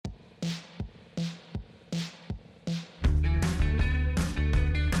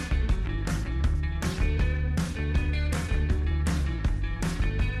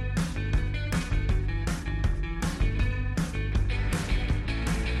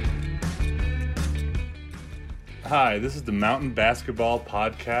Hi, this is the Mountain Basketball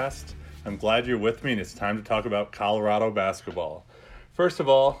Podcast. I'm glad you're with me, and it's time to talk about Colorado basketball. First of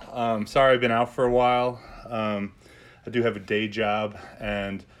all, sorry I've been out for a while. I do have a day job,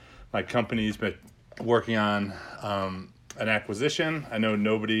 and my company's been working on an acquisition. I know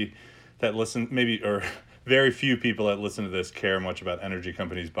nobody that listens, maybe, or very few people that listen to this care much about energy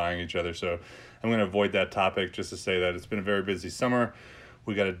companies buying each other, so I'm going to avoid that topic just to say that it's been a very busy summer.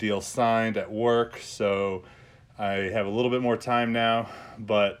 We got a deal signed at work, so I have a little bit more time now,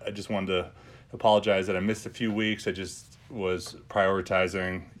 but I just wanted to apologize that I missed a few weeks. I just was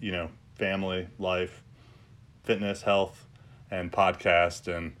prioritizing, family, life, fitness, health, and podcast,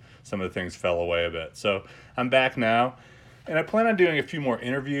 and some of the things fell away a bit. So I'm back now, and I plan on doing a few more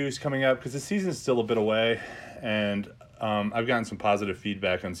interviews coming up because the season's still a bit away, and I've gotten some positive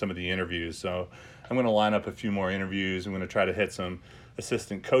feedback on some of the interviews. So I'm going to line up a few more interviews. I'm going to try to hit some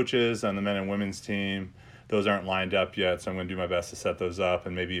assistant coaches on the men and women's team. Those aren't lined up yet, so I'm going to do my best to set those up,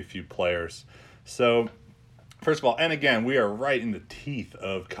 and maybe a few players. So first of all, and again, we are right in the teeth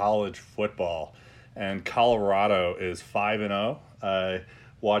of college football, and Colorado is 5-0. I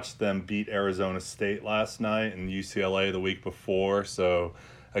watched them beat Arizona State last night and UCLA the week before. So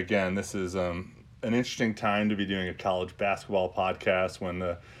again, this is an interesting time to be doing a college basketball podcast when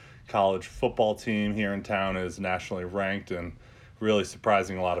the college football team here in town is nationally ranked and really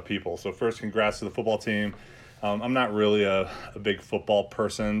surprising a lot of people. So first, congrats to the football team. I'm not really a big football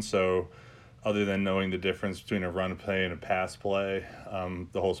person, so other than knowing the difference between a run play and a pass play,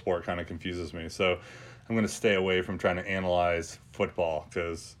 the whole sport kind of confuses me. So I'm going to stay away from trying to analyze football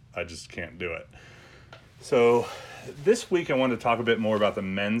because I just can't do it. So this week I wanted to talk a bit more about the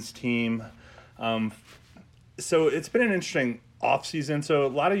men's team. So it's been an interesting offseason. So a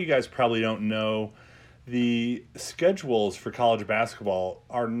lot of you guys probably don't know the schedules for college basketball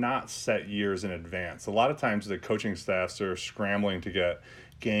are not set years in advance. A lot of times the coaching staffs are scrambling to get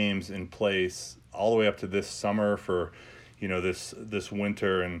games in place all the way up to this summer for, this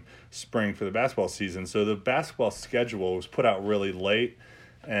winter and spring for the basketball season. So the basketball schedule was put out really late,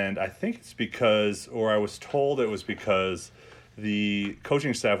 and I think it's because, or I was told it was because the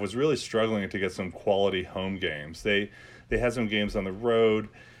coaching staff was really struggling to get some quality home games. They had some games on the road.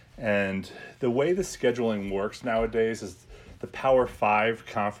 And the way the scheduling works nowadays is the Power 5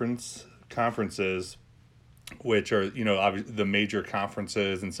 conferences, which are, obviously the major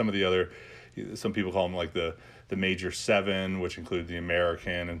conferences, and some of the other, some people call them like the major 7, which include the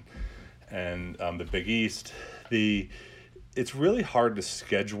American and the Big East. It's really hard to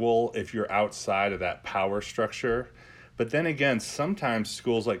schedule if you're outside of that power structure. But then again, sometimes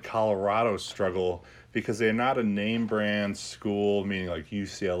schools like Colorado struggle because they're not a name brand school, meaning like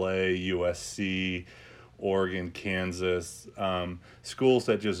UCLA, USC, Oregon, Kansas, schools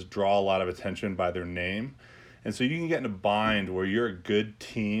that just draw a lot of attention by their name. And so you can get in a bind where you're a good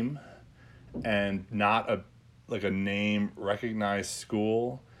team and not a name recognized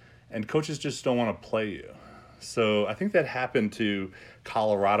school, and coaches just don't want to play you. So I think that happened to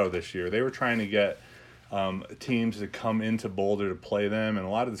Colorado this year. They were trying to get teams to come into Boulder to play them, and a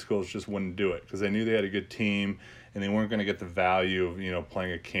lot of the schools just wouldn't do it because they knew they had a good team and they weren't going to get the value of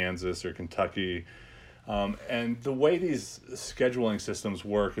playing at Kansas or Kentucky. And the way these scheduling systems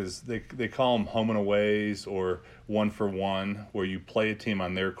work is they call them home and aways, or 1-for-1, where you play a team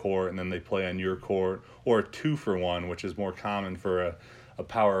on their court and then they play on your court, or a 2-for-1, which is more common for a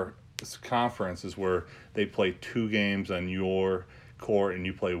power conference, is where they play 2 games on your court and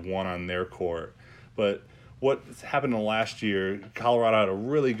you play 1 on their court. But what happened in the last year, Colorado had a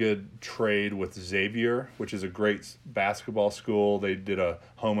really good trade with Xavier, which is a great basketball school. They did a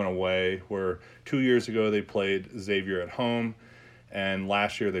home and away, where 2 years ago they played Xavier at home, and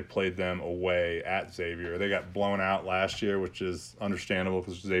last year they played them away at Xavier. They got blown out last year, which is understandable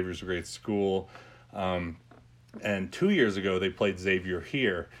because Xavier's a great school. And 2 years ago they played Xavier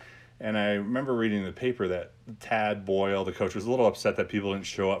here. And I remember reading in the paper that Tad Boyle, the coach, was a little upset that people didn't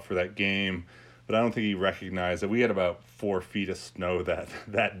show up for that game. But I don't think he recognized that we had about 4 feet of snow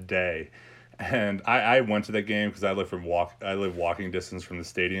that day. And I went to that game because I live walking distance from the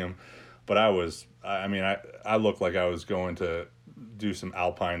stadium. But I looked like I was going to do some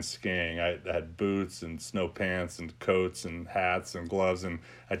alpine skiing. I had boots and snow pants and coats and hats and gloves, and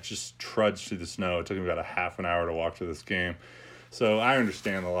I just trudged through the snow. It took me about a half an hour to walk to this game. So I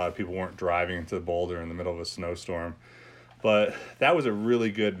understand a lot of people weren't driving into Boulder in the middle of a snowstorm. But that was a really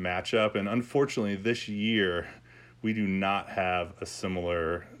good matchup, and unfortunately this year we do not have a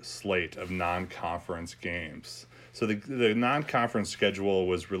similar slate of non-conference games. So the non-conference schedule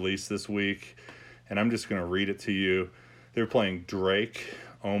was released this week, and I'm just going to read it to you. They're playing Drake,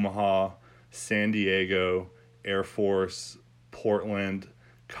 Omaha, San Diego, Air Force, Portland,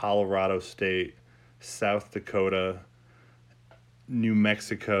 Colorado State, South Dakota, New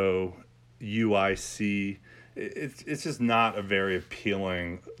Mexico, UIC. It's just not a very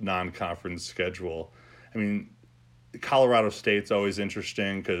appealing non-conference schedule. I mean, Colorado State's always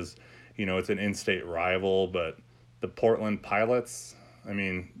interesting because, it's an in-state rival, but the Portland Pilots, I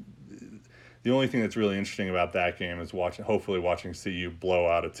mean, the only thing that's really interesting about that game is hopefully watching CU blow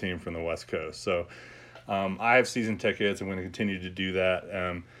out a team from the West Coast. So I have season tickets. I'm going to continue to do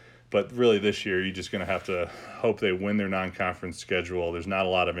that. But really this year, you're just going to have to hope they win their non-conference schedule. There's not a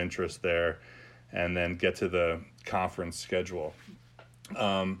lot of interest there. And then get to the conference schedule.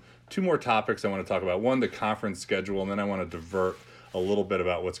 Two more topics I want to talk about. One, the conference schedule, and then I want to divert a little bit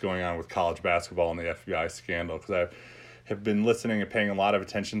about what's going on with college basketball and the FBI scandal, because I have been listening and paying a lot of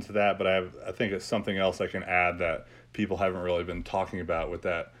attention to that, but I think it's something else I can add that people haven't really been talking about with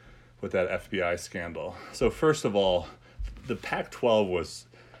that FBI scandal. So first of all, the Pac-12 was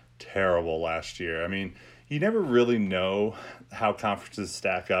terrible last year. I mean, you never really know how conferences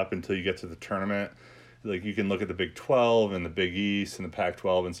stack up until you get to the tournament. Like, you can look at the Big 12 and the Big East and the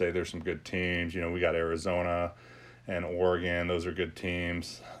Pac-12 and say there's some good teams. We got Arizona and Oregon. Those are good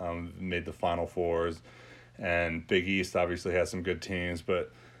teams, made the Final Fours. And Big East obviously has some good teams.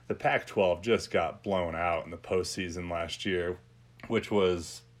 But the Pac-12 just got blown out in the postseason last year, which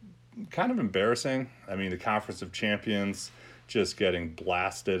was kind of embarrassing. I mean, the Conference of Champions just getting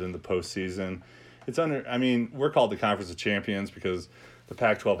blasted in the postseason. We're called the Conference of Champions because the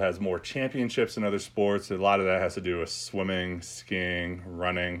Pac-12 has more championships than other sports. A lot of that has to do with swimming, skiing,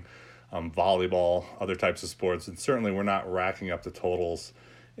 running, volleyball, other types of sports. And certainly we're not racking up the totals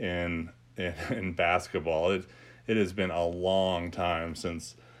in basketball. It has been a long time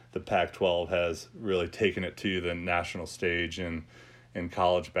since the Pac-12 has really taken it to the national stage in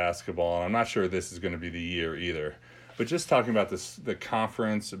college basketball. And I'm not sure this is going to be the year either. But just talking about the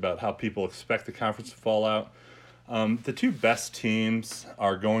conference, about how people expect the conference to fall out, the two best teams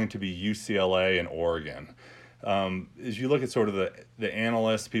are going to be UCLA and Oregon. As you look at sort of the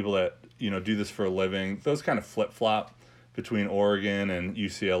analysts, people that do this for a living, those kind of flip-flop between Oregon and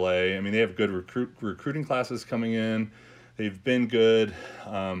UCLA. I mean, they have good recruiting classes coming in. They've been good,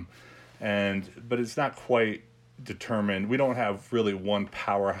 but it's not quite determined. We don't have really one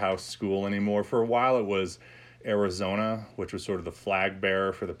powerhouse school anymore. For a while, it was Arizona, which was sort of the flag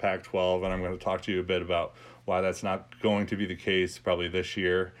bearer for the Pac-12, and I'm going to talk to you a bit about why that's not going to be the case probably this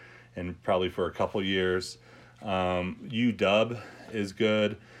year and probably for a couple years. UW is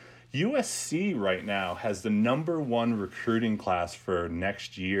good. USC right now has the number one recruiting class for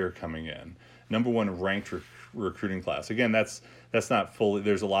next year coming in. Number one ranked recruiting class. Again, that's not fully.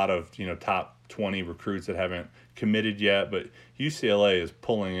 There's a lot of top 20 recruits that haven't committed yet, but UCLA is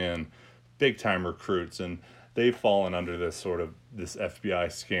pulling in big time recruits, and they've fallen under this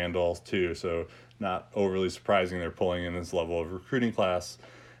FBI scandal too. So not overly surprising they're pulling in this level of recruiting class.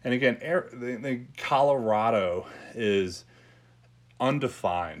 And again, Colorado is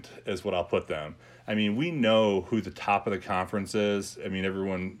undefined is what I'll put them. I mean, we know who the top of the conference is. I mean,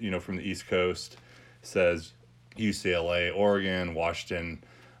 everyone, from the East Coast says UCLA, Oregon, Washington,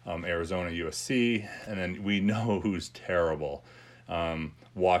 Arizona, USC, and then we know who's terrible.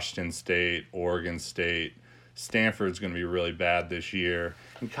 Washington State, Oregon State, Stanford's going to be really bad this year.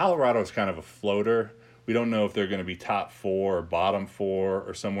 And Colorado is kind of a floater. We don't know if they're going to be top 4 or bottom 4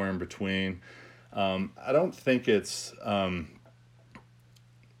 or somewhere in between. I don't think it's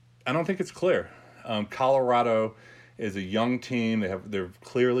clear. Colorado is a young team. They're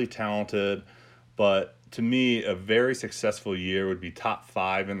clearly talented, but to me, a very successful year would be top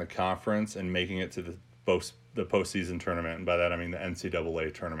 5 in the conference and making it to the postseason tournament. And by that, I mean the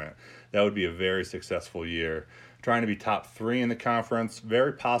NCAA tournament. That would be a very successful year. Trying to be top 3 in the conference,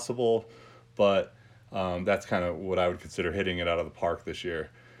 very possible, but that's kind of what I would consider hitting it out of the park this year.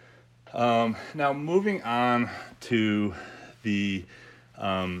 Now, moving on to the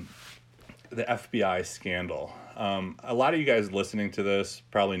FBI scandal. A lot of you guys listening to this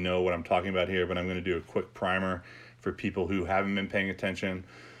probably know what I'm talking about here, but I'm going to do a quick primer for people who haven't been paying attention.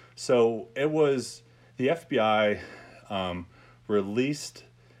 So it was the FBI released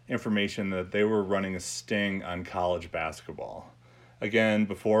information that they were running a sting on college basketball. Again,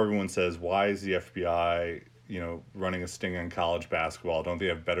 before everyone says, why is the FBI, running a sting on college basketball? Don't they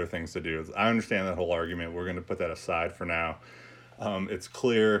have better things to do? I understand that whole argument. We're going to put that aside for now. It's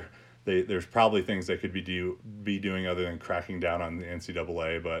clear there's probably things they could be doing other than cracking down on the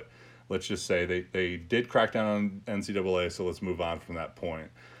NCAA, but let's just say they did crack down on NCAA, so let's move on from that point.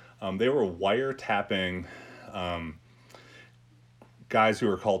 They were wiretapping guys who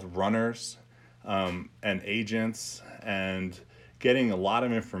are called runners and agents, and getting a lot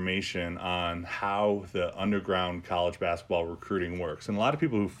of information on how the underground college basketball recruiting works. And a lot of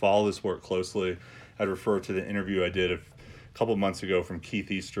people who follow this work closely, I'd refer to the interview I did a couple months ago from Keith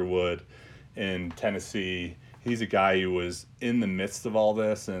Easterwood in Tennessee. He's a guy who was in the midst of all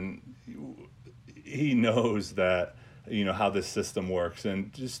this, and he knows that, how this system works.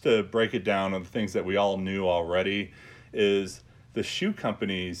 And just to break it down on the things that we all knew already is the shoe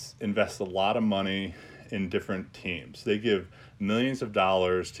companies invest a lot of money in different teams. They give millions of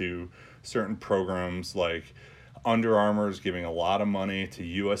dollars to certain programs, like Under Armour is giving a lot of money to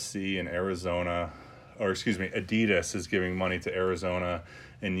USC and Arizona, Adidas is giving money to Arizona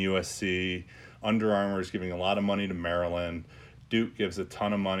and USC. Under Armour is giving a lot of money to Maryland. Duke gives a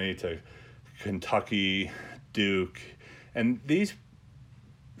ton of money to Kentucky, Duke. And these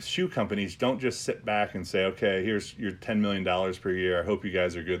shoe companies don't just sit back and say, okay, here's your $10 million per year. I hope you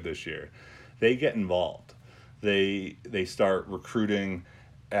guys are good this year. They get involved. They start recruiting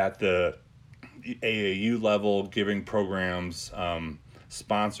at the AAU level, giving programs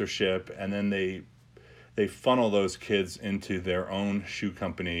sponsorship, and then they funnel those kids into their own shoe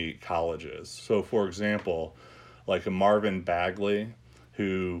company colleges. So, for example, like a Marvin Bagley,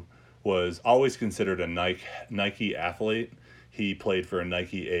 who was always considered a Nike athlete. He played for a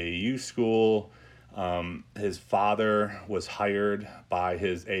Nike AAU school. His father was hired by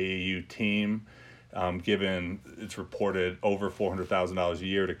his AAU team, given, it's reported, over $400,000 a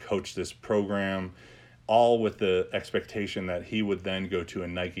year to coach this program, all with the expectation that he would then go to a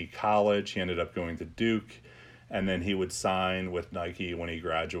Nike college. He ended up going to Duke, and then he would sign with Nike when he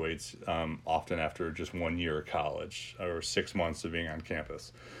graduates, often after just 1 year of college or 6 months of being on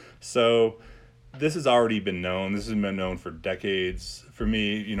campus. So this has already been known. This has been known for decades. For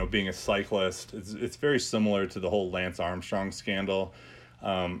me, being a cyclist, it's very similar to the whole Lance Armstrong scandal.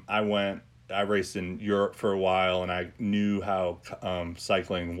 I raced in Europe for a while, and I knew how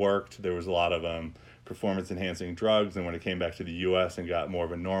cycling worked. There was a lot of performance-enhancing drugs, and when it came back to the U.S. and got more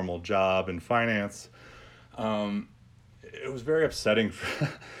of a normal job in finance, it was very upsetting.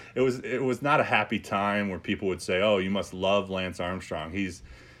 It was not a happy time where people would say, "Oh, you must love Lance Armstrong. He's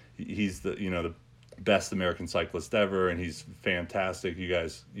the the best American cyclist ever, and he's fantastic. You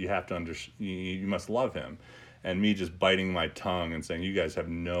have to you must love him." And me just biting my tongue and saying, "You guys have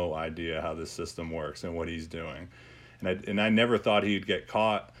no idea how this system works and what he's doing." And I never thought he'd get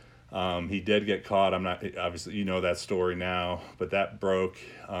caught. He did get caught. I'm not, obviously, that story now, but that broke.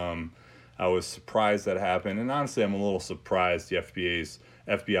 I was surprised that happened, and honestly, I'm a little surprised the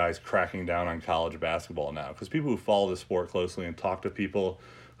FBI's cracking down on college basketball now, because people who follow the sport closely and talk to people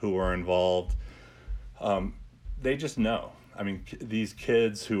who are involved, they just know. I mean, these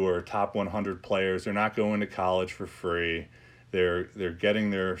kids who are top 100 players, they're not going to college for free. They're getting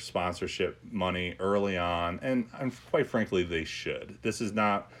their sponsorship money early on, and quite frankly, they should.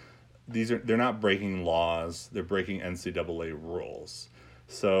 They're not breaking laws. They're breaking NCAA rules.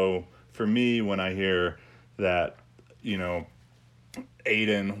 So for me, when I hear that,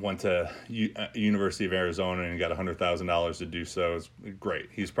 Aiden went to University of Arizona and got $100,000 to do so, it's great.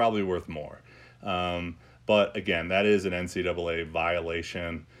 He's probably worth more. But again, that is an NCAA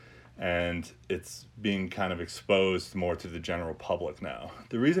violation, and it's being kind of exposed more to the general public now.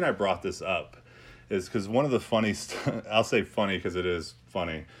 The reason I brought this up is because one of the funny, I'll say funny because it is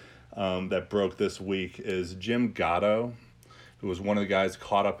funny, that broke this week is Jim Gatto, who was one of the guys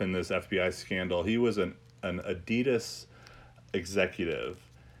caught up in this FBI scandal. He was an Adidas executive,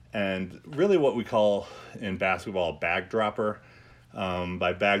 and really what we call in basketball a bag dropper.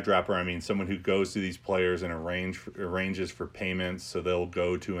 By bag dropper, I mean someone who goes to these players and arranges for payments, so they'll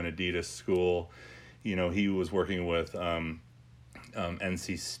go to an Adidas school. He was working with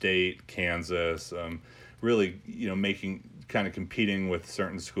NC State, Kansas, really, competing with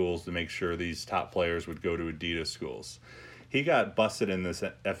certain schools to make sure these top players would go to Adidas schools. He got busted in this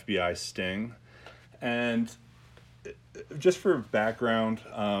FBI sting, and just for background,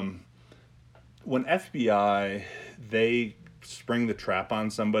 when FBI, they spring the trap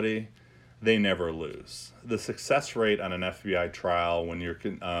on somebody, they never lose. The success rate on an FBI trial when you're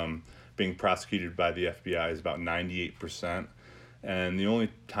being prosecuted by the FBI is about 98%, and the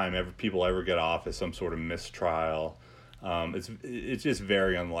only time people ever get off is some sort of mistrial. It's just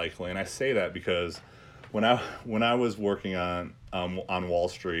very unlikely, and I say that because when I was working on Wall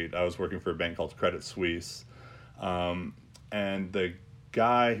Street, I was working for a bank called Credit Suisse, and the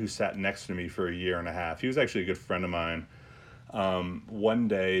guy who sat next to me for a year and a half, he was actually a good friend of mine. One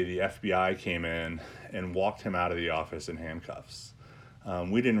day the FBI came in and walked him out of the office in handcuffs.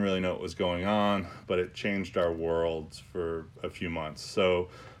 We didn't really know what was going on, but it changed our worlds for a few months. So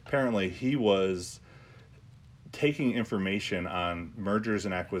apparently he was taking information on mergers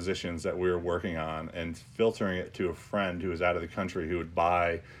and acquisitions that we were working on and filtering it to a friend who was out of the country who would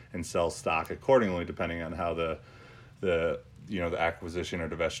buy and sell stock accordingly, depending on how the acquisition or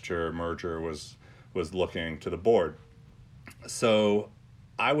divestiture or merger was looking to the board. So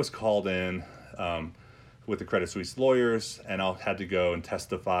I was called in with the Credit Suisse lawyers, and I had to go and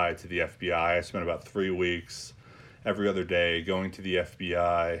testify to the FBI. I spent about 3 weeks every other day going to the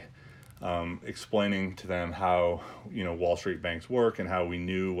FBI, explaining to them how Wall Street banks work and how we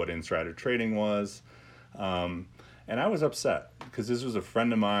knew what insider trading was. And I was upset because this was a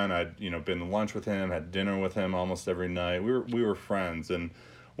friend of mine. I'd been to lunch with him, had dinner with him almost every night. We were friends, and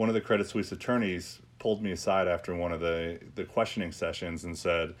one of the Credit Suisse attorneys pulled me aside after one of the questioning sessions and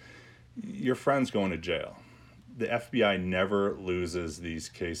said, "Your friend's going to jail. The FBI never loses these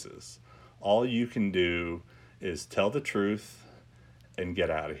cases. All you can do is tell the truth and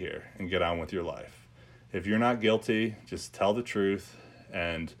get out of here and get on with your life. If you're not guilty, just tell the truth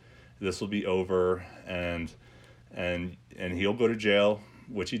and this will be over." And he'll go to jail,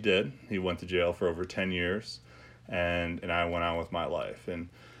 which he did. He went to jail for over 10 years, and I went on with my life. And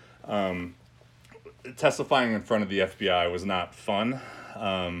testifying in front of the FBI was not fun.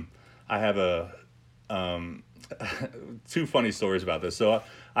 I have two funny stories about this. So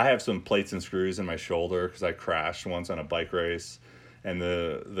I have some plates and screws in my shoulder because I crashed once on a bike race, and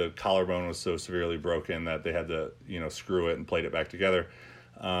the collarbone was so severely broken that they had to screw it and plate it back together.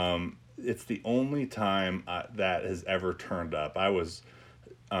 It's the only time that has ever turned up. I was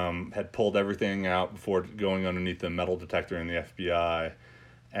had pulled everything out before going underneath the metal detector in the FBI,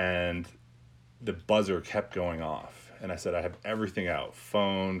 and the buzzer kept going off. And I said, I have everything out: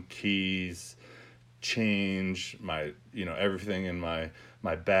 phone, keys, change, my everything in my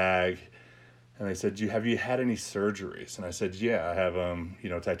bag. And they said, have you had any surgeries? And I said, yeah, I have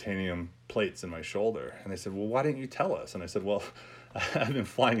titanium plates in my shoulder. And they said, well, why didn't you tell us? And I said, well, I've been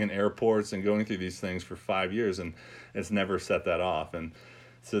flying in airports and going through these things for 5 years, and it's never set that off. And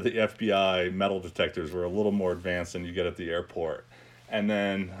so the FBI metal detectors were a little more advanced than you get at the airport. And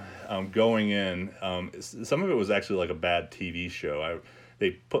then going in, some of it was actually like a bad TV show.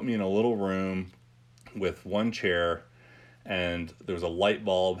 They put me in a little room with one chair, and there was a light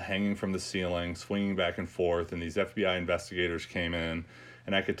bulb hanging from the ceiling, swinging back and forth, and these FBI investigators came in,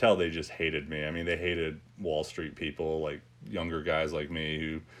 and I could tell they just hated me. I mean, they hated Wall Street people, like younger guys like me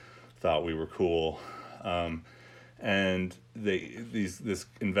who thought we were cool. And this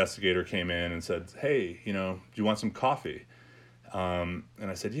investigator came in and said, hey, do you want some coffee? And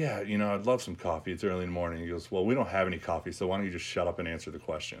I said, yeah, I'd love some coffee. It's early in the morning. He goes, well, we don't have any coffee, so why don't you just shut up and answer the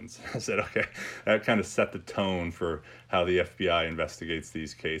questions? I said, okay. That kind of set the tone for how the FBI investigates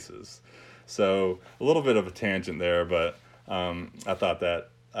these cases. So a little bit of a tangent there, but I thought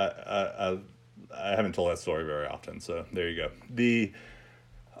that I haven't told that story very often, so there you go.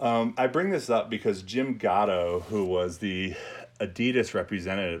 I bring this up because Jim Gatto, who was the Adidas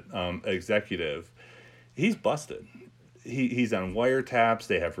representative executive, he's busted. He's on wiretaps.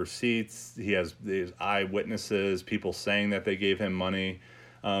 They have receipts. There's eyewitnesses, people saying that they gave him money.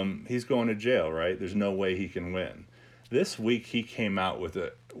 He's going to jail, right? There's no way he can win. This week he came out with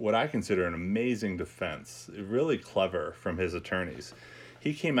what I consider an amazing defense, really clever from his attorneys.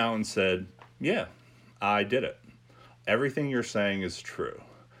 He came out and said, yeah, I did it. Everything you're saying is true.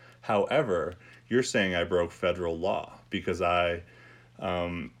 However, you're saying I broke federal law because I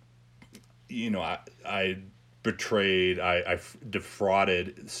betrayed, I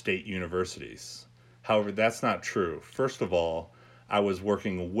defrauded state universities. However, that's not true. First of all, I was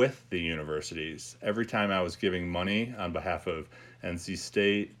working with the universities. Every time I was giving money on behalf of NC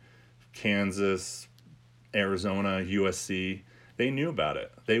State, Kansas, Arizona, USC, they knew about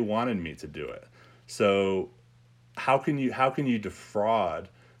it. They wanted me to do it. So how can you defraud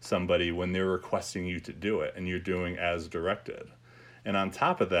somebody when they're requesting you to do it and you're doing as directed? And on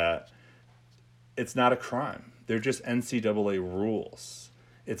top of that, it's not a crime. They're just NCAA rules.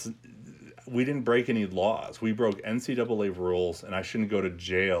 We didn't break any laws. We broke NCAA rules, and I shouldn't go to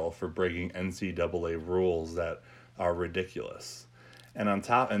jail for breaking NCAA rules that are ridiculous. And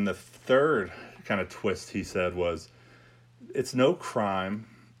the third kind of twist he said was, it's no crime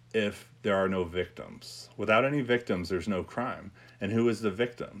if there are no victims. Without any victims, there's no crime. And who is the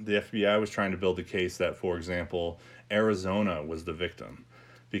victim? The FBI was trying to build a case that, for example, Arizona was the victim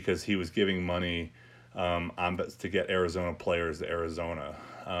because he was giving money to get Arizona players to Arizona.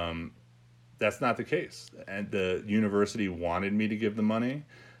 That's not the case. And the university wanted me to give the money.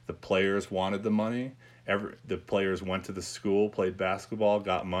 The players wanted the money. The players went to the school, played basketball,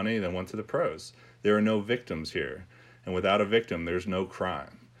 got money, then went to the pros. There are no victims here. And without a victim, there's no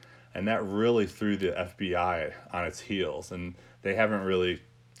crime. And that really threw the FBI on its heels. And they haven't really,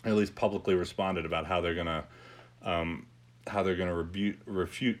 at least publicly, responded about how they're gonna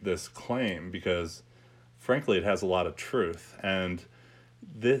refute this claim, because frankly it has a lot of truth. And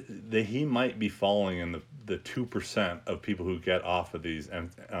he might be falling in the 2% of people who get off of these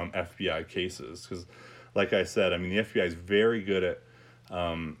FBI cases, because like I said, I mean, the FBI is very good at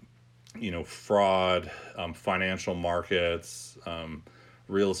fraud, financial markets,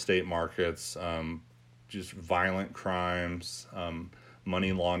 real estate markets, just violent crimes,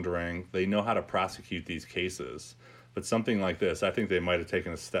 money laundering. They know how to prosecute these cases. But something like this, I think they might have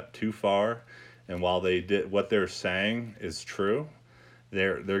taken a step too far. And while they did what they're saying is true,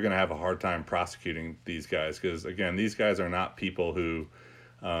 they're going to have a hard time prosecuting these guys, because again, these guys are not people who,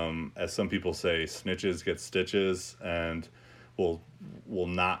 as some people say, snitches get stitches, and will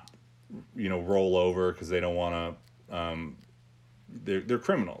not roll over because they don't want to. They're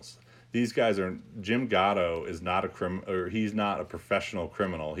criminals. These guys are. Jim Gatto is not he's not a professional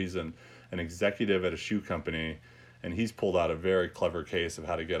criminal. He's an executive at a shoe company, and he's pulled out a very clever case of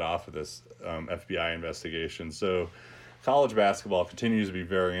how to get off of this FBI investigation. So college basketball continues to be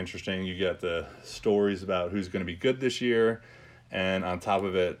very interesting. You get the stories about who's going to be good this year, and on top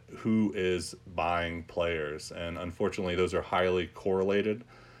of it, who is buying players. And unfortunately, those are highly correlated.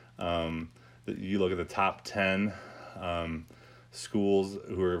 You look at the top 10 schools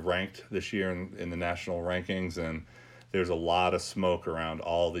who are ranked this year in the national rankings, and there's a lot of smoke around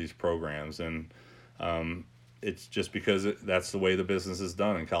all these programs. And it's just because that's the way the business is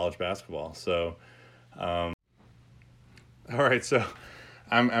done in college basketball. So, all right, so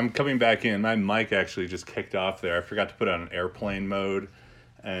I'm coming back in. My mic actually just kicked off there. I forgot to put it on airplane mode,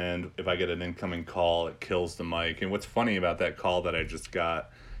 and if I get an incoming call, it kills the mic. And what's funny about that call that I just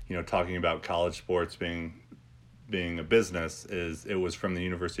got, talking about college sports being a business, is it was from the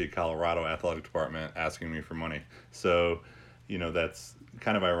University of Colorado Athletic Department asking me for money. So, that's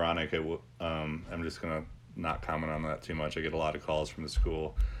kind of ironic. I'm just going to not comment on that too much. I get a lot of calls from the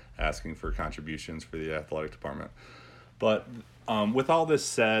school asking for contributions for the athletic department. But with all this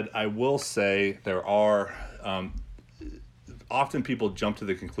said, I will say there are often people jump to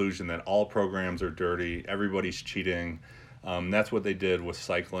the conclusion that all programs are dirty, everybody's cheating. That's what they did with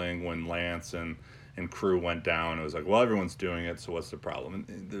cycling when Lance and crew went down. It was like, well, everyone's doing it, so what's the problem?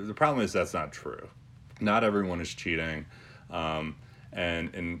 And the problem is that's not true. Not everyone is cheating.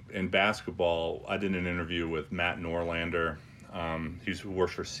 And in basketball, I did an interview with Matt Norlander, who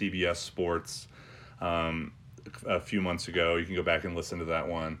works for CBS Sports, a few months ago. You can go back and listen to that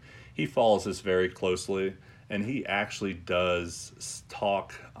one. He follows this very closely, and he actually does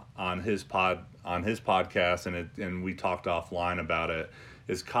talk on his podcast, and we talked offline about it.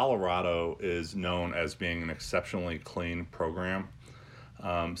 Is Colorado is known as being an exceptionally clean program.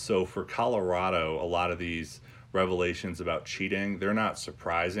 So for Colorado, a lot of these revelations about cheating, they're not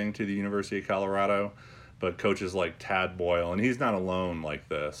surprising to the University of Colorado, but coaches like Tad Boyle, and he's not alone like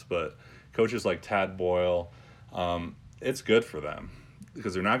this, but coaches like Tad Boyle, it's good for them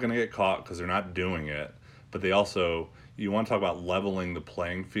because they're not going to get caught because they're not doing it. But they also, you want to talk about leveling the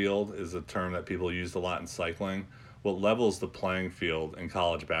playing field is a term that people use a lot in cycling. What levels the playing field in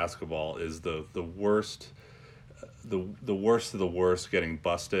college basketball is the worst of the worst getting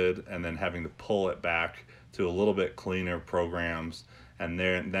busted, and then having to pull it back to a little bit cleaner programs. And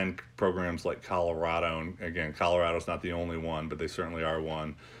then programs like Colorado, and again, Colorado's not the only one, but they certainly are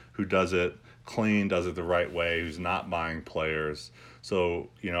one, who does it clean, does it the right way, who's not buying players. So,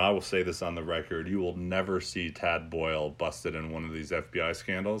 I will say this on the record, you will never see Tad Boyle busted in one of these FBI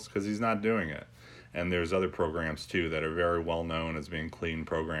scandals because he's not doing it. And there's other programs, too, that are very well known as being clean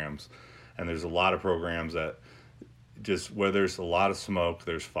programs. And there's a lot of programs that just, where there's a lot of smoke,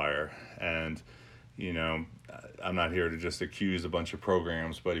 there's fire. And, I'm not here to just accuse a bunch of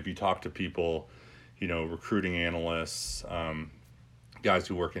programs, but if you talk to people, recruiting analysts, guys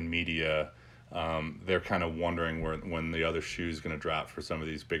who work in media, they're kind of wondering when the other shoe is going to drop for some of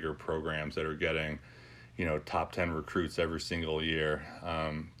these bigger programs that are getting, top 10 recruits every single year,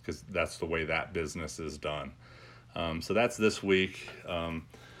 because that's the way that business is done. So that's this week.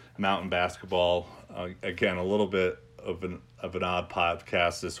 Mountain basketball, again, a little bit of an odd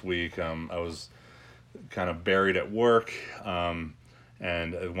podcast this week. I was kind of buried at work, and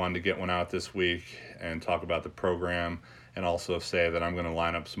I wanted to get one out this week and talk about the program, and also say that I'm going to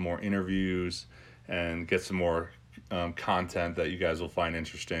line up some more interviews and get some more content that you guys will find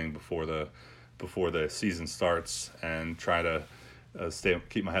interesting before the season starts, and try to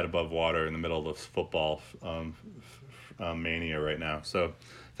keep my head above water in the middle of football mania right now. So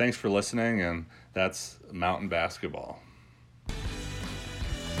thanks for listening, and that's Mountain Basketball.